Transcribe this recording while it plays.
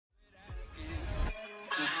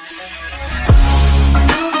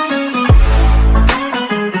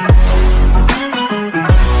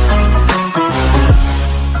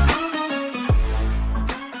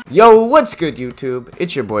Yo, what's good YouTube?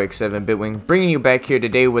 It's your boy X7 Bitwing, bringing you back here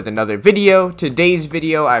today with another video. Today's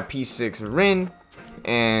video, I P6 Rin,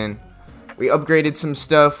 and we upgraded some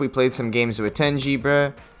stuff. We played some games with Tenji,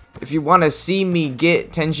 bruh. If you want to see me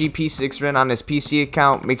get Tenji P6 Rin on his PC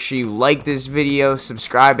account, make sure you like this video,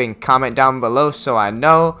 subscribe, and comment down below so I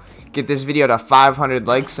know. Get this video to 500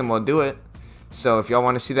 likes and we'll do it. So if y'all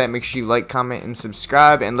want to see that, make sure you like, comment, and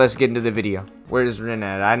subscribe, and let's get into the video. Where's Rin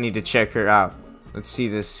at? I need to check her out. Let's see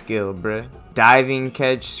this skill, bruh. Diving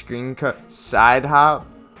catch, screen cut, side hop,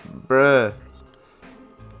 bruh.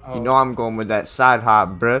 You know I'm going with that side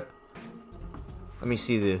hop, bruh. Let me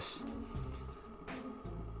see this.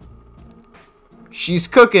 She's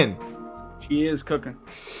cooking. She is cooking.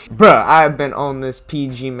 Bruh, I've been on this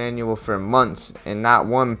PG manual for months, and not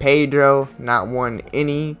one Pedro, not one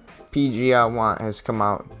any PG I want has come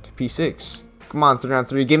out to P6. Come on,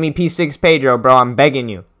 3-on-3. Give me P6 Pedro, bro. I'm begging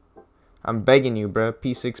you. I'm begging you, bro.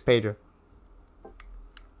 P6 Pedro.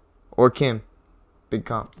 Or Kim. Big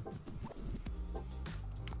comp.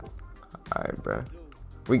 Alright, bro.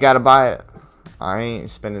 We gotta buy it. I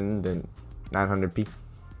ain't spending the 900p.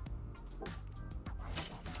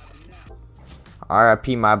 RIP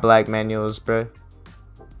my black manuals, bro.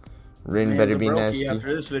 Rin better be nasty.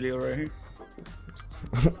 After this video right here.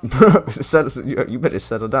 Bro, you better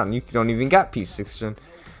settle down. You don't even got P6 Rin.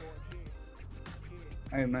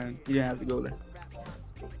 Hey man, you didn't have to go there.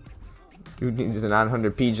 Dude needs the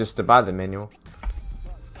 900p just to buy the manual.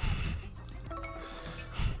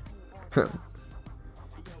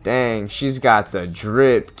 Dang, she's got the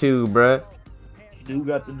drip too, bruh. You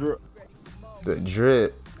got the drip. The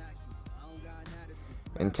drip.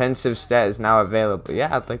 Intensive stat is now available.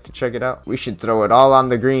 Yeah, I'd like to check it out. We should throw it all on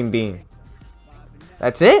the green bean.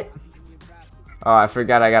 That's it? Oh, I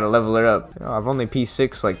forgot I gotta level her up. Oh, I've only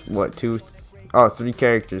P6 like, what, 3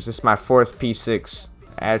 characters. This is my 4th P6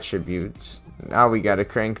 attributes. Now we gotta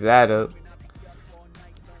crank that up.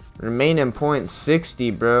 Remaining point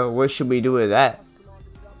 60, bro. What should we do with that?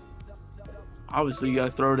 Obviously, you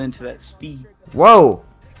gotta throw it into that speed. Whoa!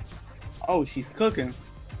 Oh, she's cooking.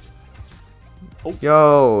 Oh.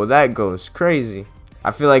 Yo, that goes crazy.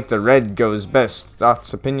 I feel like the red goes best.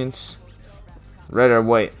 Thoughts, opinions? Red or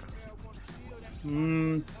white?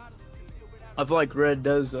 I feel like red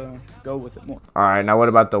does go with it more. Alright, now what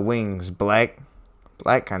about the wings? Black?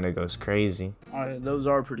 Black kind of goes crazy. Those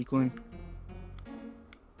are pretty clean.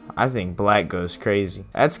 I think black goes crazy.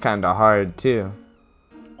 That's kind of hard too.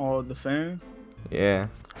 Oh, the fan? Yeah.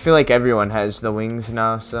 I feel like everyone has the wings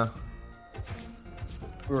now, so.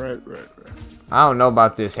 Right. I don't know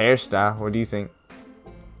about this hairstyle. What do you think?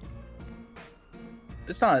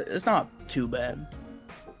 It's not too bad.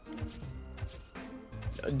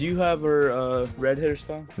 Do you have her red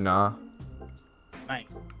hairstyle? Nah. Man,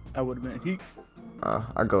 that would have been heat.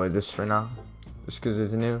 I'll go with this for now. Just because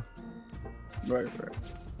it's new. Right.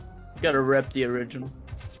 Gotta rep the original.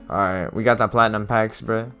 Alright, we got the platinum packs,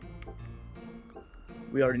 bro.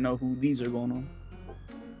 We already know who these are going on.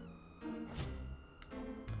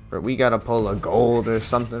 Bro, we gotta pull a gold or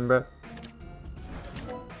something, bro.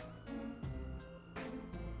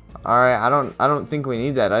 Alright, I don't think we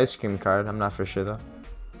need that ice cream card. I'm not for sure though.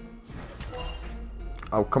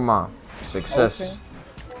 Oh, come on. Success. Okay.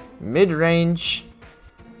 Mid-range.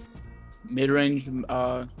 Mid-range, you're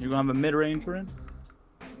gonna have a mid-range Rin?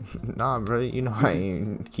 Nah, bro, you know I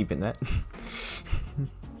ain't keeping that.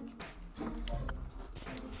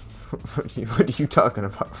 What are you talking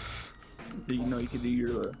about? You know you can do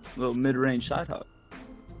your little mid-range side hop.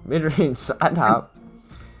 Mid-range side hop?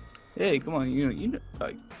 Hey, come on, you know,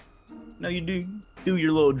 like, no, you do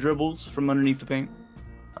your little dribbles from underneath the paint.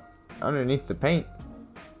 Underneath the paint?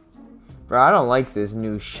 Bro, I don't like this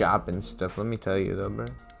new shop and stuff. Let me tell you though, bro.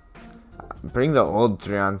 Bring the old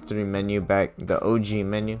 3-on-3 menu back. The OG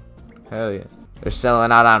menu. Hell yeah. They're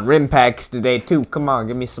selling out on rim packs today too. Come on,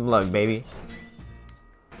 give me some luck, baby.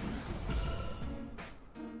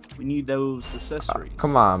 We need those accessories.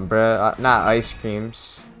 Come on, bro. Not ice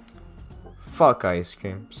creams. Fuck ice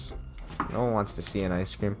creams. No one wants to see an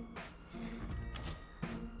ice cream.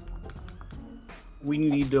 We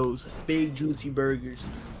need those big juicy burgers.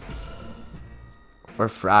 Or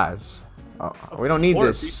fries. Oh, we don't need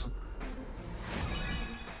this.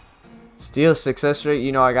 Steal success rate.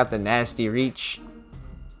 You know I got the nasty reach.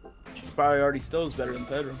 She probably already steals better than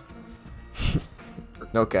Pedro.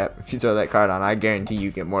 No cap. If you throw that card on, I guarantee you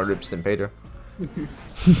get more rips than Pedro.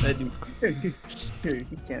 That dude,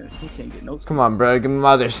 he can't get no. Come on, bro. Give me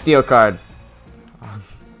my other steal card.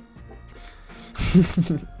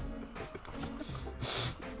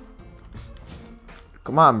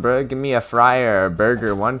 Come on, bro. Give me a fry or a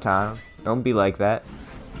burger one time. Don't be like that.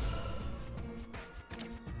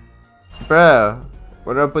 Bruh,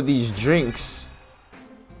 what up with these drinks?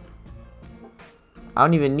 I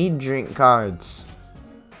don't even need drink cards.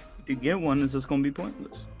 If you get one, it's just gonna be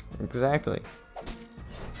pointless. Exactly.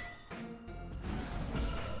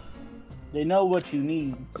 They know what you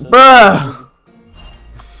need. So Bruh!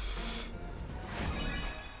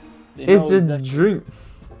 they know It's a exactly. drink.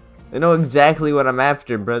 They know exactly what I'm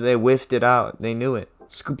after, bro. They whiffed it out. They knew it.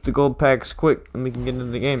 Scoop the gold packs quick, and we can get into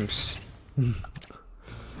the games.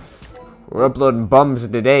 We're uploading bums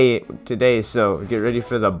today, so get ready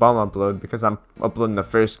for the bum upload because I'm uploading the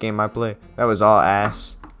first game I play. That was all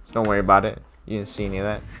ass. So don't worry about it. You didn't see any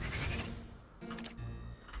of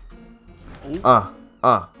that.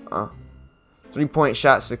 3-point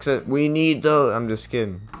shot success. We need those. I'm just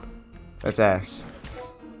kidding. That's ass.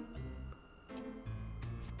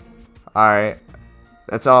 Alright.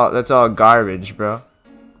 That's all garbage, bro.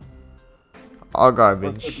 All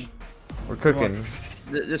garbage. We're cooking.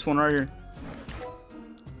 This one right here.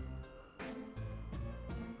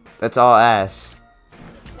 That's all ass.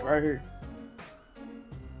 Right here.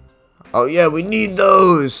 Oh yeah, we need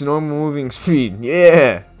those. Normal moving speed.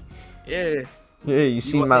 Yeah. Yeah. Yeah, you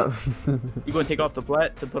see my... You gonna take off the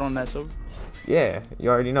plat to put on that silver? Yeah,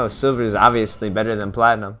 you already know. Silver is obviously better than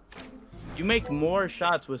platinum. You make more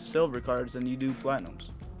shots with silver cards than you do platinums.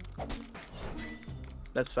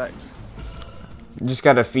 That's facts. You just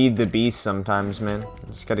gotta feed the beast sometimes, man.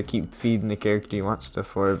 You just gotta keep feeding the character you want stuff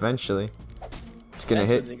for. Eventually, it's gonna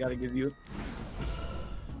hit. They gotta give you.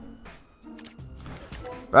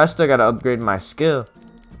 But I still gotta upgrade my skill.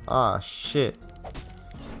 Aw, shit.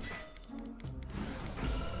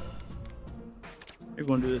 You're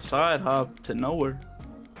gonna do the side hop to nowhere.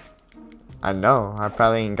 I know. I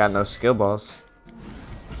probably ain't got no skill balls.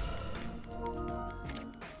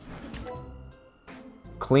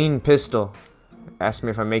 Clean pistol. Ask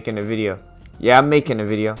me if I'm making a video. Yeah, I'm making a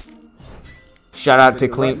video. Shout out to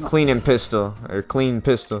Clean and Pistol, or Clean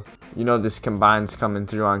Pistol. You know this combine's coming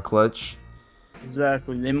through on clutch.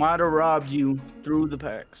 Exactly. They might have robbed you through the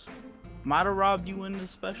packs. Might have robbed you in the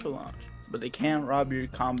special launch, but they can't rob your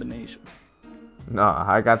combinations. No,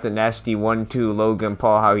 I got the nasty 1-2 Logan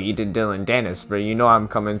Paul how he did Dylan Dennis, but you know I'm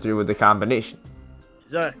coming through with the combination.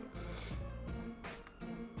 Exactly.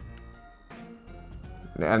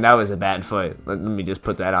 And that was a bad fight. Let me just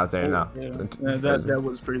put that out there now. Yeah, that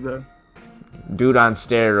was pretty bad. Dude on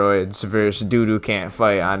steroids versus dude who can't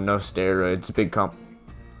fight on no steroids. Big comp.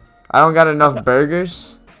 I don't got enough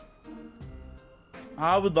burgers.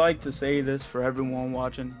 I would like to say this for everyone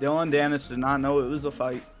watching. Dylan Dennis did not know it was a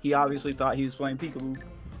fight. He obviously thought he was playing peekaboo.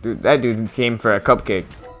 Dude, that dude came for a cupcake.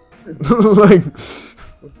 Like,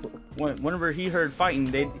 whenever he heard fighting,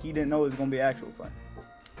 he didn't know it was gonna be actual fight.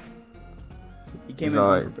 He came in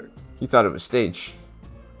like, unprepared. he thought it was stage.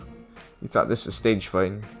 He thought this was stage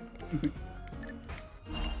fighting.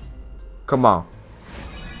 Come on.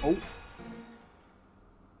 Oh.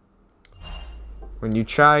 When you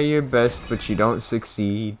try your best, but you don't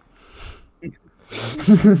succeed.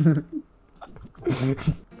 To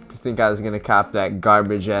think I was gonna cop that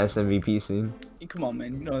garbage ass MVP scene. Hey, come on,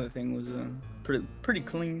 man. You know that thing was pretty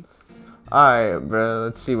clean. Alright, bro.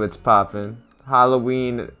 Let's see what's popping.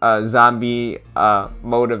 Halloween zombie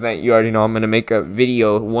mode event. You already know I'm gonna make a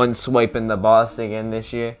video. One swiping the boss again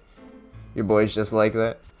this year. Your boy's just like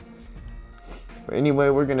that. But anyway,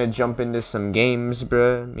 we're gonna jump into some games,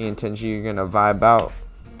 bruh. Me and Tenji are gonna vibe out,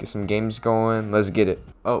 get some games going. Let's get it.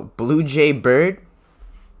 Oh, Blue Jay Bird,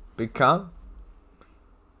 big comp.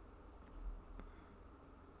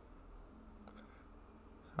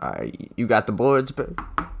 Alright, you got the boards, bro.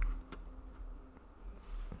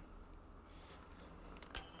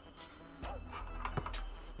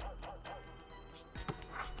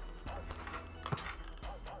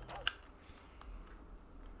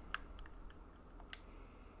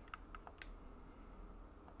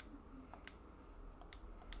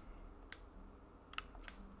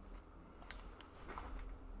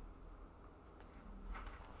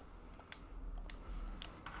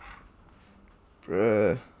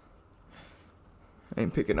 Bruh. I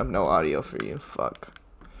ain't picking up no audio for you. Fuck.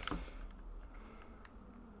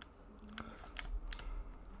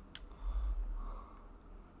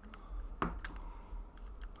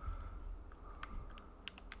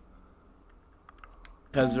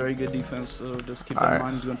 Has very good defense, so just keep that in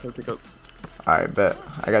mind. He's gonna pick up. Alright, bet.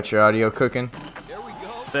 I got your audio cooking. There we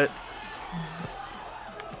go. Bet.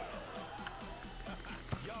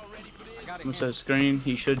 Once that screen,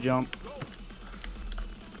 he should jump.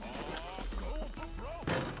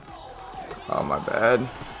 Oh, my bad.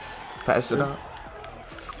 Pass it out.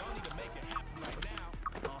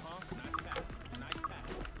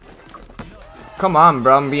 Come on,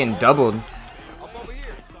 bro. I'm being doubled.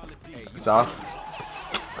 It's off.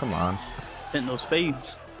 Come on. Hitting those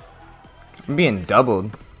fades. I'm being doubled.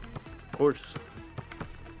 Of course.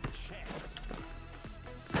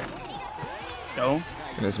 Let's go.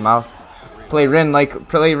 In his mouth. Play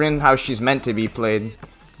Rin how she's meant to be played.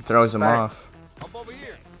 Throws him off.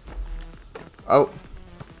 Oh.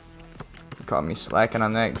 Caught me slacking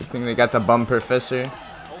on that. Good thing they got the bum professor.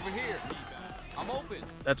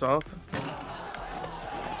 That's off.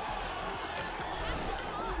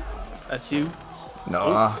 That's you.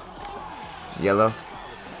 No. It's yellow.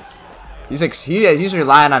 He's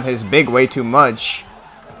relying on his big way too much.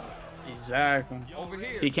 Exactly.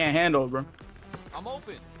 He can't handle it, bro. I'm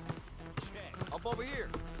open. Up over here.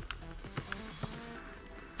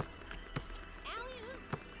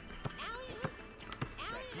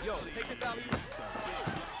 Yo, take this out.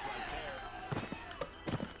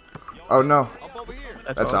 Oh no. Up over here.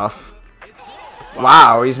 That's off.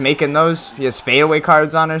 Wow, he's making those. He has fadeaway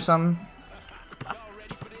cards on or something.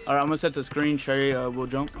 Alright, I'm gonna set the screen. Cherry will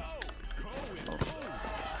jump.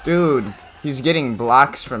 Dude, he's getting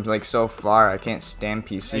blocks from like so far. I can't stand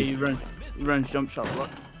PC. Hey, you run jump shot block.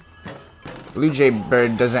 Blue Jay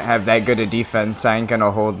Bird doesn't have that good a defense. I ain't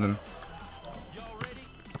gonna hold him.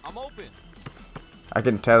 I'm open. I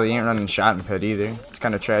can tell he ain't running shot and pit either. It's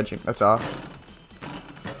kind of tragic. That's off.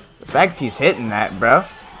 The fact he's hitting that, bro.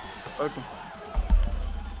 Okay.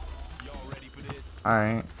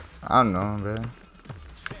 Alright. I don't know, bro.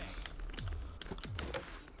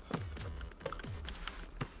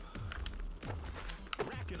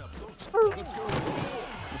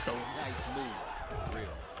 Let's go. Nice move.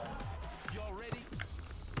 Real. Y'all ready?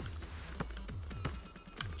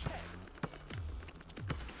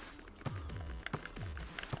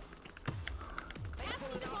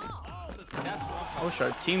 I wish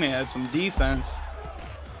our teammate had some defense.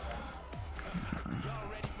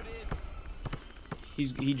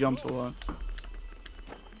 He jumps a lot.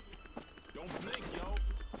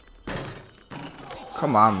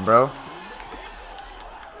 Come on, bro.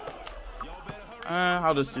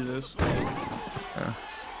 I'll just do this. Yeah.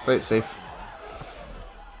 Play it safe.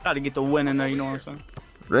 Gotta get the win in there, you know what I'm saying?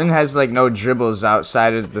 Rin has like no dribbles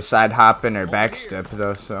outside of the side hopping or backstep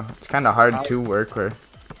though, so it's kind of hard to work. Or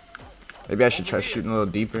maybe I should try shooting a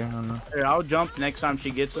little deeper. I don't know. Here, I'll jump next time she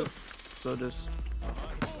gets it. So just.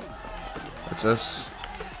 That's us.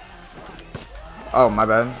 Oh my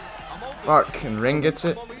bad. Fuck, and Rin gets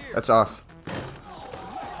it. That's off.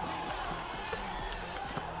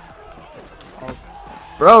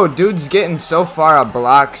 Bro, dude's getting so far up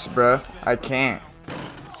blocks, bro. I can't.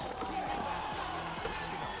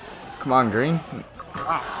 Come on, Green.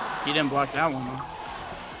 Ah, he didn't block that one, though.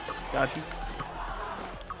 Got you.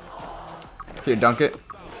 Here, dunk it.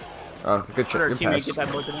 Oh, good shot. Good Teammate pass. get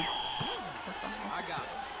that bucket in.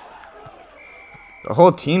 The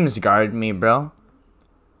whole team's guard me, bro.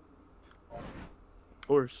 Of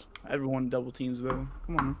course. Everyone double teams, baby.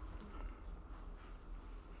 Come on, man.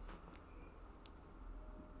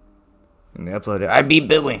 And they uploaded. I beat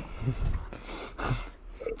Bitwing.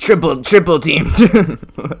 triple team.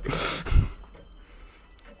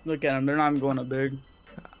 Look at them. They're not even going up big.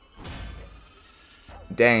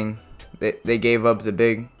 Dang. They gave up the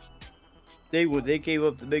big. They gave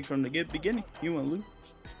up the big from the beginning. You went Lou.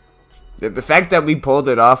 The fact that we pulled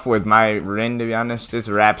it off with my Rin, to be honest, is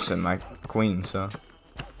raps and my queen, so.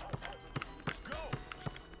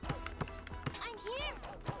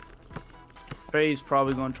 Trey's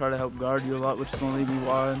probably gonna try to help guard you a lot, which is gonna leave me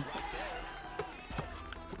wide.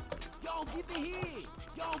 Y'all give it here.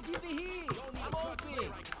 Y'all give it here. I'm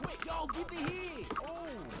open. Y'all give it here. Oh.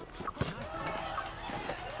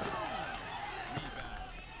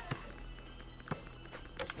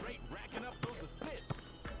 Straight racking up those assists.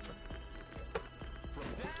 From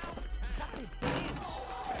downtown.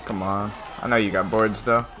 Come on. I know you got boards,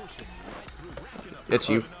 though. It's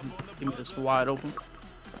you. Give me this wide open.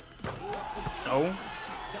 No.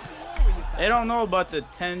 They don't know about the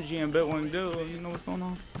 10G and Bitwing do. You know what's going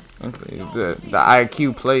on? The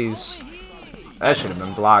IQ plays. That should have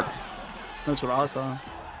been blocked. That's what I thought.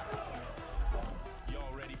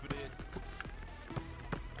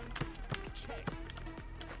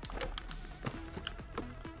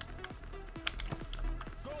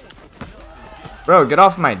 Bro, get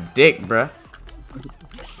off my dick, bruh.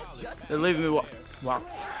 They're leaving me wow.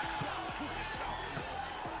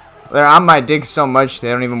 They're on my dick so much they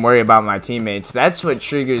don't even worry about my teammates. That's what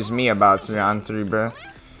triggers me about 3-on-3, bro.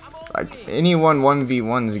 Like anyone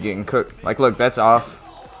 1v1 is getting cooked. Like, look, that's off.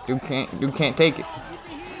 Dude can't take it.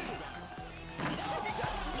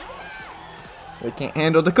 They can't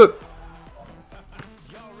handle the cook.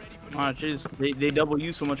 Oh, Ah, jeez. They double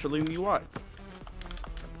you so much for leaving you wide.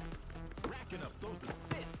 Racking up those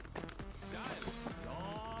assists. That is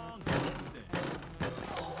long distance.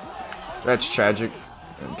 That's tragic.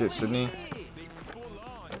 Get Sydney. They full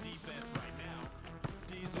on defense right now.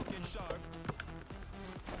 D's looking sharp.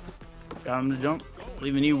 Got him to jump.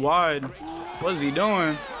 Leaving you wide. What's he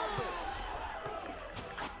doing?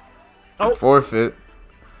 Oh, Forfeit.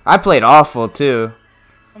 I played awful too.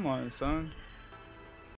 come on, son.